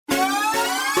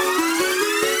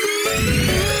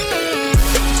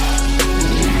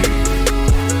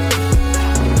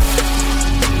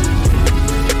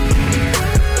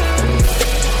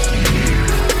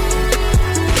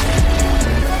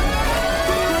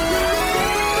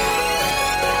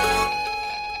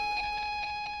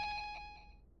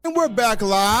we're back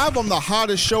live on the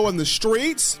hottest show in the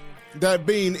streets, that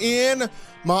being In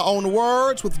My Own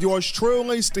Words with yours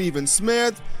truly, Stephen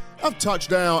Smith of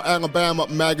Touchdown Alabama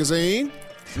Magazine.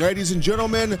 Ladies and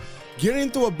gentlemen, getting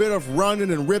through a bit of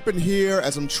running and ripping here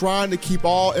as I'm trying to keep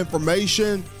all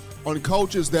information on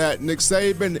coaches that Nick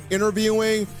Saban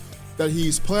interviewing, that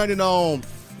he's planning on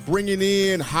bringing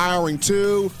in, hiring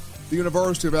to the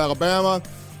University of Alabama,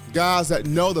 guys that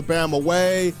know the Bama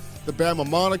way, the Bama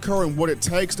moniker, and what it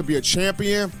takes to be a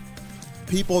champion,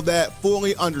 people that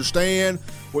fully understand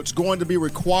what's going to be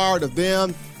required of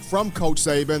them from Coach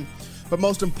Saban, but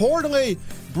most importantly,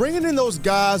 bringing in those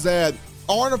guys that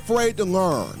aren't afraid to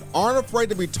learn, aren't afraid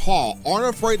to be taught, aren't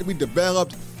afraid to be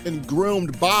developed and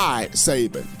groomed by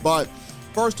Saban. But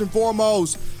first and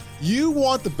foremost, you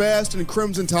want the best in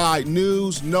Crimson Tide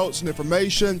news, notes, and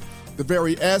information, the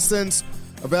very essence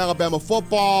of Alabama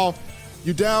football.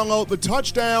 You download the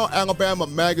Touchdown Alabama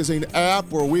Magazine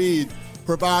app, where we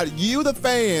provide you, the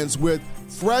fans, with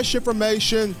fresh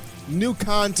information, new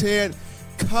content,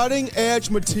 cutting-edge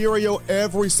material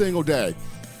every single day.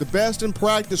 The best in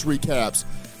practice recaps,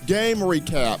 game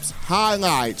recaps,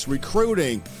 highlights,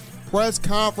 recruiting, press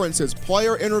conferences,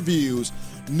 player interviews,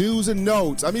 news and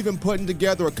notes. I'm even putting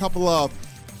together a couple of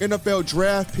NFL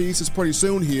draft pieces pretty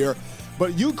soon here.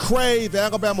 But you crave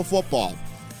Alabama football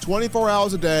 24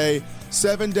 hours a day,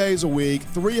 7 days a week,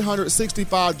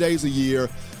 365 days a year.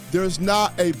 There's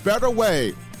not a better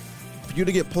way for you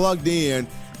to get plugged in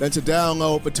than to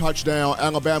download the Touchdown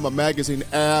Alabama Magazine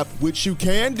app, which you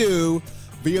can do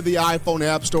via the iPhone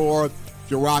App Store if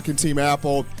you're rocking Team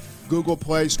Apple, Google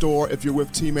Play Store if you're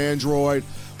with Team Android.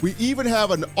 We even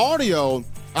have an audio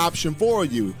option for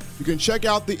you. You can check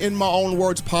out the In My Own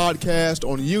Words podcast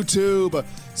on YouTube,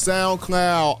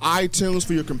 SoundCloud, iTunes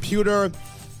for your computer,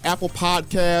 Apple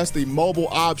Podcasts, the mobile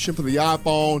option for the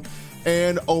iPhone,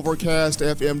 and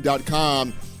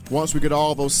overcastfm.com once we get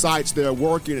all those sites there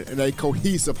working in a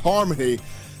cohesive harmony.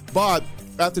 But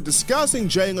after discussing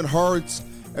Jalen Hurts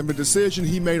and the decision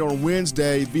he made on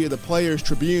Wednesday via the Players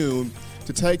Tribune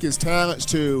to take his talents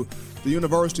to the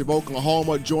University of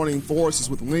Oklahoma, joining forces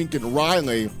with Lincoln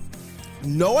Riley,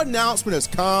 no announcement has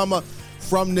come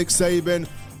from Nick Saban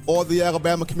or the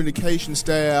Alabama communication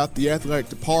staff, the athletic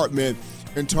department,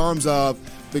 in terms of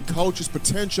the coaches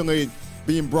potentially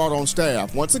being brought on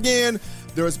staff. Once again,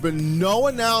 there has been no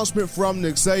announcement from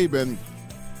Nick Saban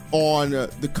on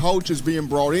the coaches being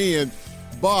brought in,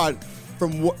 but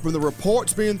from the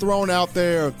reports being thrown out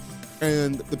there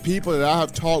and the people that I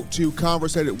have talked to,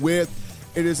 conversated with,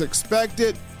 it is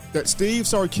expected that Steve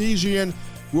Sarkisian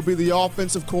will be the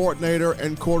offensive coordinator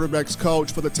and quarterbacks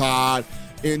coach for the Tide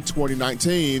in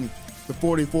 2019. The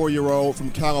 44-year-old from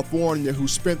California who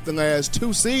spent the last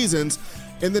 2 seasons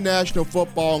in the National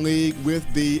Football League with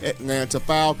the Atlanta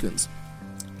Falcons.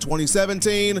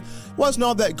 2017 wasn't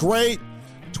all that great.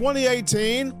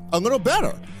 2018, a little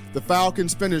better. The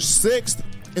Falcons finished 6th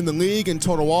in the league in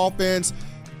total offense.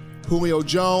 Julio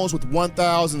Jones with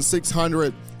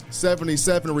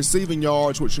 1,677 receiving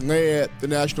yards, which led the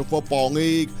National Football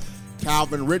League.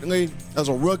 Calvin Ridley, as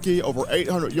a rookie, over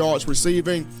 800 yards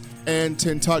receiving and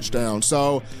 10 touchdowns.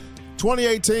 So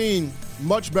 2018,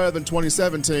 much better than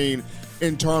 2017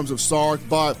 in terms of Sark.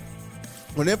 But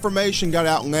when information got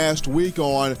out last week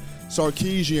on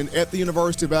Sarkisian at the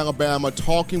University of Alabama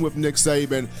talking with Nick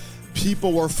Saban,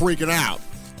 people were freaking out.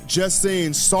 Just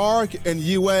seeing Sark and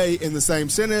UA in the same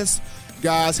sentence.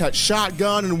 Guys had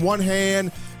shotgun in one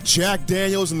hand, Jack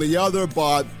Daniels in the other,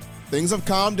 but things have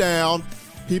calmed down.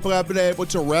 People have been able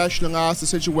to rationalize the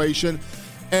situation.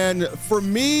 And for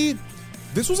me,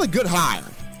 this was a good hire.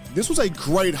 This was a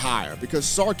great hire because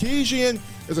Sarkisian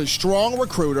is a strong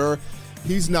recruiter.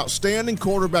 He's an outstanding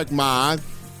quarterback mind,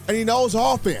 and he knows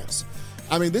offense.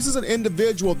 I mean, this is an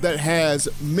individual that has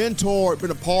mentored,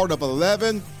 been a part of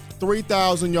 11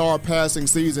 3,000-yard passing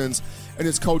seasons in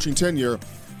his coaching tenure.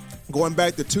 Going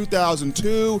back to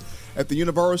 2002 at the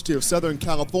University of Southern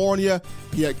California,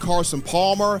 he had Carson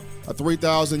Palmer, a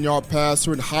 3,000-yard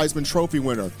passer and Heisman Trophy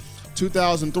winner.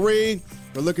 2003,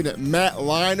 we're looking at Matt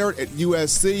Leinart at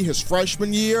USC, his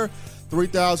freshman year,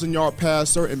 3,000-yard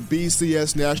passer and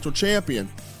BCS national champion.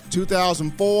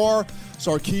 2004,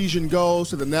 Sarkisian goes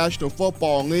to the National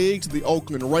Football League, to the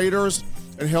Oakland Raiders,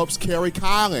 and helps Kerry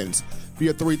Collins be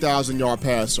a 3,000-yard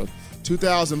passer.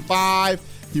 2005,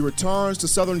 he returns to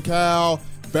Southern Cal,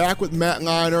 back with Matt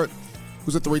Leinart,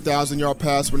 who's a 3,000-yard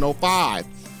passer in 05.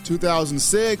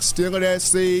 2006, still at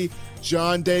SC,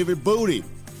 John David Booty,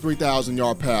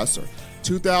 3,000-yard passer.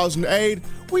 2008,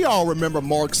 we all remember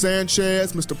Mark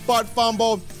Sanchez, Mr. Butt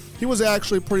Fumble. He was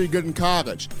actually pretty good in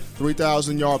college.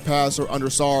 3,000-yard passer under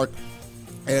Sark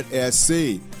at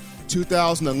SC.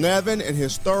 2011, in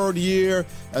his third year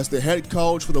as the head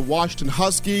coach for the Washington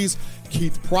Huskies,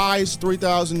 Keith Price,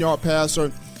 3,000-yard passer.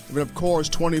 And then, of course,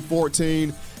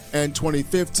 2014 and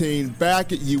 2015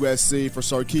 back at USC for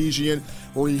Sarkisian,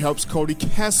 where he helps Cody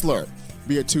Kessler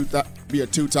be a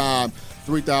two-time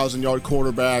 3,000-yard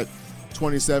quarterback.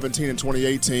 2017 and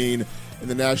 2018 in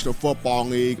the National Football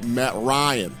League, Matt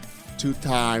Ryan,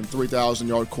 two-time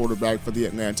 3,000-yard quarterback for the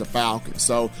Atlanta Falcons.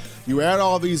 So you add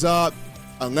all these up,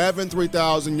 11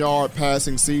 3,000-yard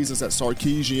passing seasons that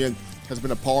Sarkisian has been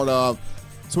a part of.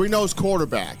 So he knows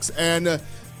quarterbacks. And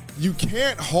you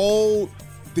can't hold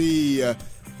the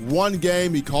one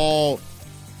game he called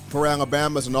for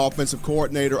Alabama as an offensive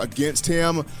coordinator against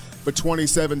him, but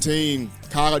 2017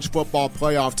 college football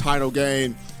playoff title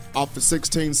game off the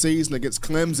 16 season against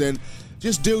Clemson,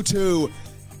 just due to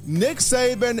Nick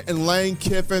Saban and Lane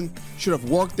Kiffin should have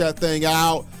worked that thing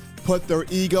out, put their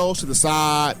egos to the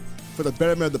side for the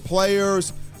betterment of the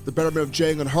players, the betterment of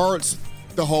Jalen Hurts,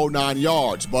 the whole 9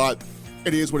 yards. But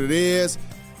it is what it is.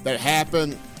 That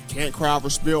happened. Can't cry for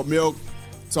spilled milk.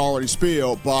 It's already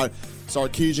spilled. But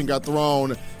Sarkisian got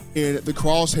thrown in the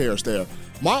crosshairs there.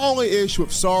 My only issue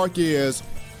with Sark is,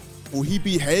 will he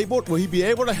be able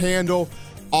to handle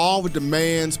all the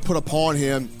demands put upon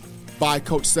him by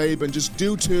Coach Saban, just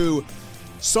due to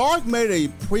Sark made a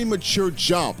premature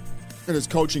jump in his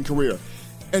coaching career.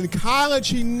 In college,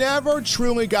 he never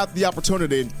truly got the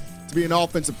opportunity to be an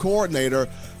offensive coordinator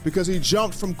because he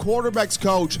jumped from quarterbacks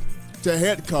coach to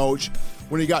head coach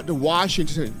when he got to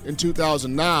Washington in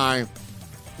 2009.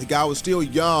 The guy was still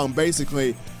young,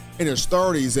 basically in his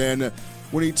 30s, and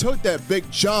when he took that big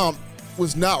jump,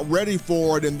 was not ready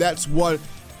for it, and that's what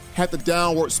had the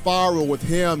downward spiral with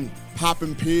him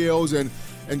popping pills and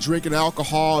drinking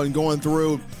alcohol and going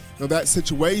through that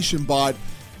situation. But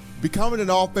becoming an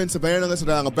offensive analyst at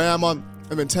Alabama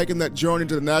and then taking that journey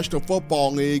to the National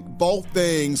Football League, both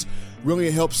things really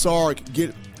helped Sark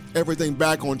get everything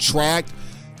back on track.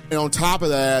 And on top of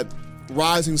that,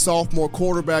 rising sophomore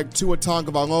quarterback Tua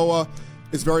Tagovailoa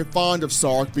is very fond of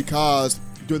Sark because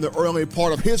during the early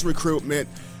part of his recruitment,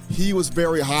 he was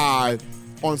very high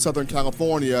on Southern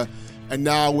California, and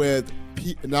now with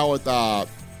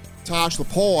Tosh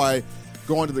Lapoy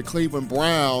going to the Cleveland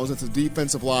Browns as a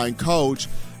defensive line coach,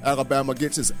 Alabama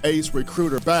gets his ace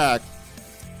recruiter back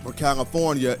for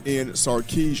California in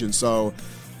Sarkisian. So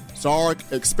Sark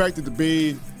expected to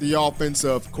be the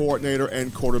offensive coordinator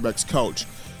and quarterbacks coach.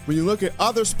 When you look at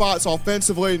other spots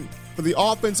offensively, for the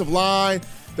offensive line,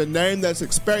 the name that's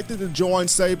expected to join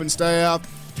Saban's staff,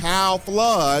 Kyle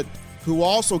Flood, who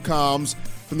also comes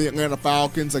from the Atlanta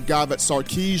Falcons, a guy that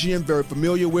Sarkisian very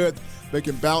familiar with. They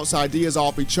can bounce ideas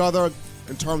off each other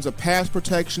in terms of pass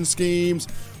protection schemes,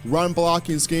 run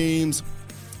blocking schemes.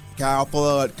 Kyle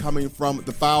Flood coming from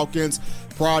the Falcons.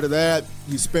 Prior to that,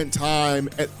 he spent time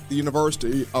at the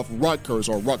University of Rutgers,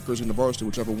 or Rutgers University,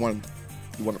 whichever one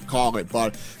you want to call it,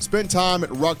 but spent time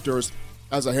at Rutgers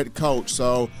as a head coach.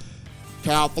 So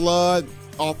Kyle Flood,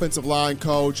 offensive line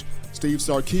coach, Steve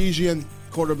Sarkisian,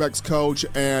 quarterbacks coach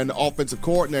and offensive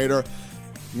coordinator.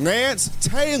 Lance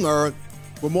Taylor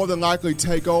will more than likely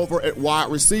take over at wide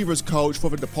receivers coach for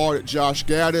the departed Josh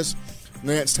Gaddis.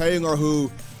 Lance Taylor, who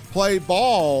played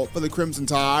ball for the Crimson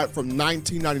Tide from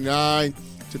 1999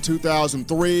 to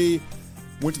 2003,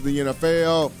 went to the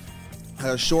NFL,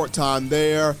 had a short time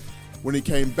there. When he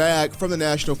came back from the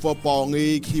National Football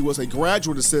League, he was a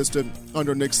graduate assistant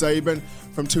under Nick Saban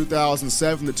from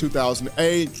 2007 to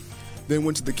 2008. Then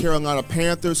went to the Carolina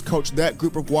Panthers, coached that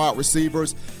group of wide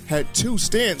receivers, had 2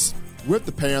 stints with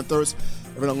the Panthers.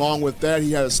 And along with that,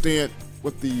 he had a stint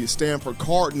with the Stanford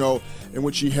Cardinal, in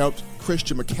which he helped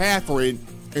Christian McCaffrey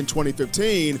in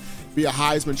 2015 be a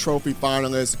Heisman Trophy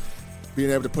finalist,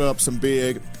 being able to put up some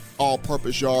big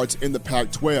all-purpose yards in the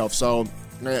Pac-12. So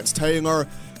Lance Taylor,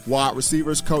 wide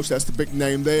receivers coach, that's the big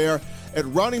name there. At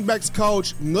running backs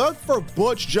coach, look for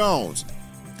Butch Jones.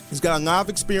 He's got a lot of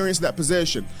experience in that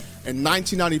position. In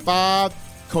 1995,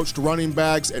 coached running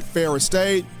backs at Ferris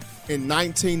State. In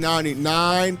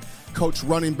 1999, coached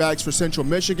running backs for Central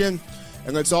Michigan.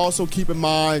 And let's also keep in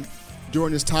mind,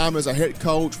 during his time as a head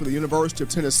coach for the University of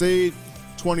Tennessee,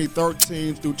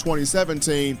 2013 through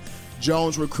 2017,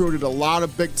 Jones recruited a lot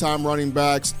of big-time running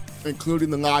backs,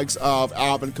 including the likes of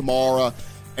Alvin Kamara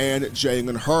and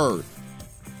Jalen Hurd.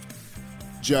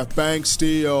 Jeff Banks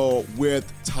still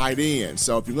with tight ends.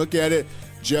 So if you look at it,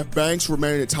 Jeff Banks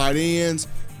remaining at tight ends,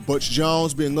 Butch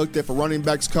Jones being looked at for running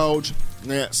backs coach,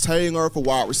 Lance Taylor for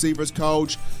wide receivers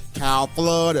coach, Kyle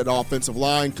Flood at offensive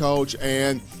line coach,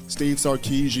 and Steve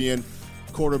Sarkisian,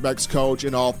 quarterbacks coach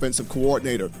and offensive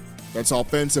coordinator. That's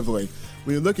offensively.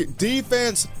 When you look at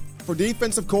defense, for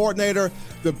defensive coordinator,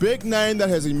 the big name that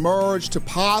has emerged to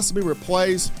possibly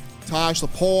replace Tosh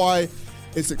Lapoy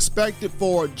is expected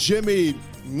for Jimmy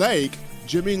Lake.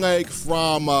 Jimmy Lake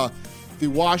from the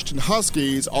Washington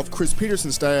Huskies off Chris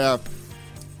Peterson's staff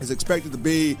is expected to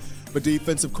be the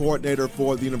defensive coordinator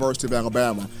for the University of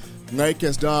Alabama. Lake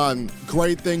has done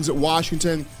great things at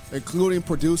Washington, including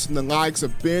producing the likes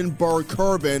of Ben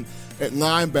Burr-Kirven at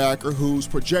linebacker, who's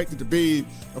projected to be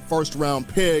a first-round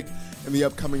pick in the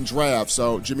upcoming draft.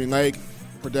 So Jimmy Lake,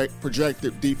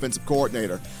 projected defensive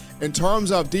coordinator. In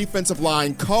terms of defensive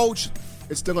line coach,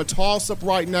 it's still a toss-up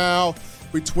right now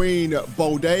between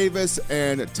Bo Davis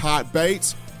and Todd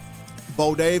Bates.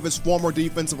 Bo Davis, former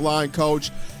defensive line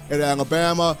coach at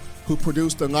Alabama, who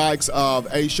produced the likes of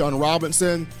Ashawn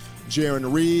Robinson,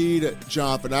 Jaron Reed,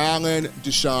 Jonathan Allen,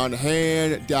 Deshaun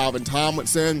Hand, Dalvin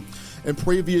Tomlinson. In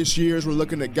previous years, we're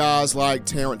looking at guys like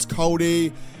Terrence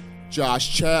Cody,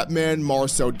 Josh Chapman,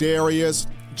 Marcel Darius,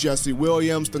 Jesse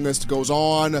Williams, the list goes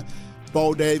on.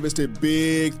 Bo Davis did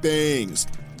big things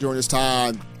during his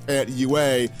time at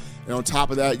UA. And on top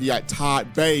of that, you got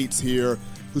Todd Bates here,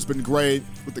 who's been great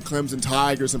with the Clemson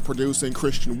Tigers and producing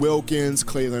Christian Wilkins,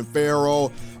 Cleveland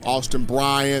Farrell, Austin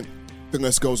Bryant. The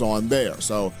list goes on there.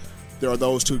 So there are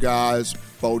those two guys,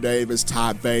 Bo Davis,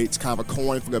 Todd Bates, kind of a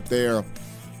coin flip there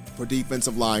for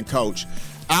defensive line coach.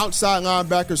 Outside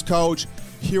linebackers coach,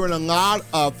 hearing a lot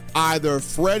of either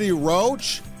Freddie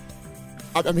Roach,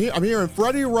 I'm hearing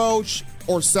Freddie Roach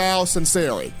or Sal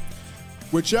Sunseri.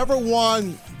 Whichever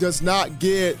one does not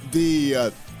get the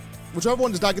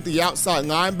outside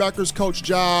linebackers coach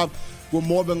job will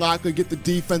more than likely get the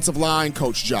defensive line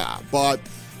coach job. But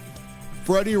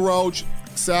Freddie Roach,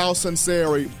 Sal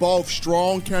Sunseri, both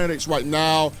strong candidates right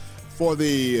now for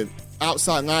the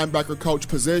outside linebacker coach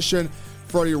position.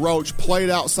 Freddie Roach played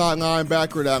outside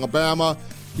linebacker at Alabama.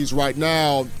 He's right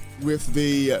now with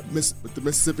the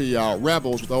Mississippi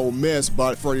Rebels with Ole Miss,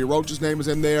 but Freddie Roach's name is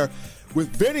in there.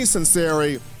 With Vinny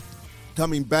Sunseri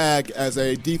coming back as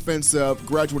a defensive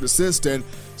graduate assistant,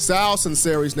 Sal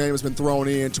Sunseri's name has been thrown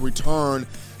in to return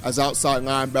as outside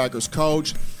linebackers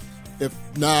coach. If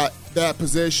not that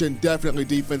position, definitely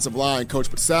defensive line coach.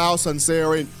 But Sal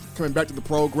Sunseri coming back to the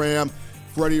program,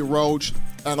 Freddie Roach,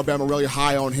 Alabama really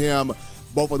high on him.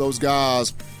 Both of those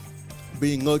guys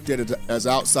being looked at as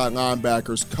outside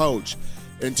linebackers coach.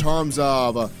 In terms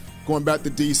of going back to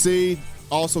D.C.,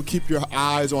 also keep your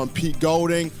eyes on Pete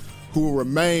Golding, who will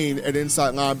remain an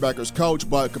inside linebackers coach,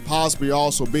 but could possibly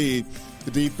also be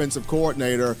the defensive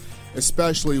coordinator,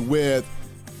 especially with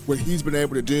what he's been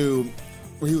able to do,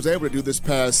 what he was able to do this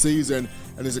past season,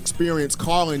 and his experience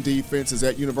calling defenses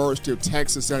at University of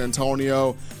Texas, San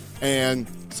Antonio, and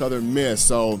Southern Miss.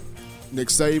 So Nick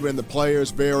Saban and the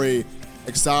players very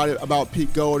excited about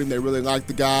Pete Golding. They really like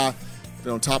the guy.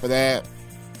 And on top of that,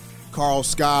 Carl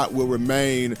Scott will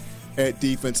remain at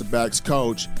defensive backs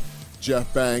coach.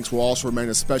 Jeff Banks will also remain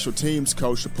a special teams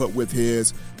coach to put with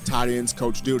his tight ends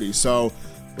coach duty. So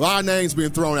a lot of names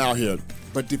being thrown out here.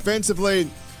 But defensively,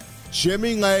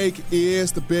 Jimmy Lake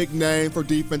is the big name for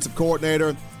defensive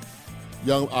coordinator.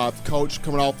 Young coach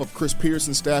coming off of Chris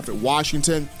Peterson's staff at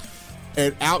Washington.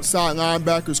 At outside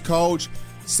linebackers coach,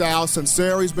 Sal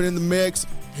Sunseri's been in the mix.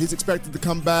 He's expected to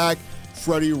come back.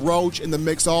 Freddie Roach in the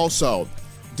mix also.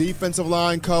 Defensive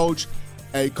line coach,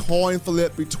 a coin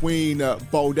flip between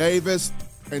Bo Davis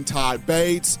and Todd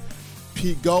Bates.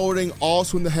 Pete Golding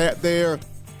also in the hat there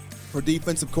for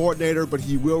defensive coordinator, but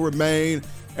he will remain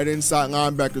an inside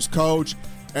linebackers coach.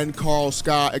 And Carl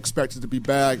Scott expected to be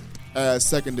back as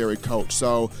secondary coach.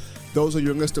 So those are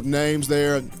your list of names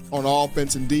there on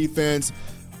offense and defense.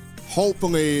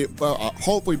 Hopefully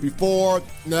before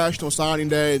National Signing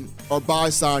Day or by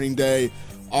signing day,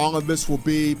 all of this will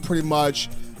be pretty much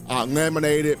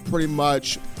laminated, pretty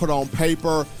much put on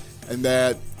paper, and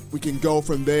that we can go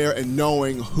from there and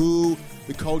knowing who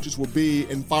the coaches will be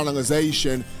in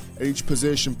finalization at each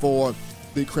position for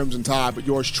the Crimson Tide. But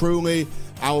yours truly,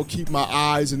 I will keep my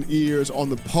eyes and ears on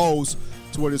the pulse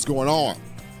to what is going on.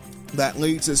 That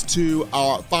leads us to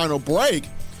our final break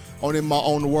on In My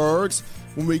Own Words.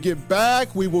 When we get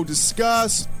back, we will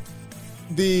discuss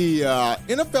the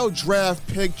NFL draft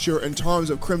picture in terms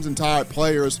of Crimson Tide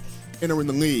players entering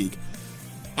the league.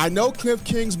 I know Cliff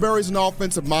Kingsbury's an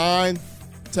offensive mind,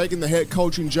 taking the head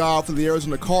coaching job for the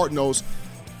Arizona Cardinals,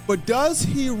 but does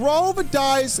he roll the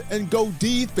dice and go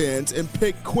defense and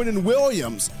pick Quinnen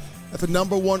Williams at the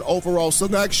number 1 overall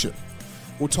selection?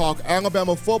 We'll talk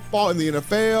Alabama football in the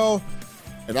NFL,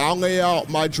 and I'll lay out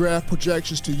my draft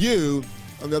projections to you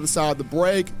on the other side of the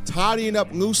break, tidying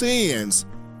up loose ends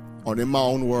on In My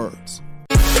Own Words.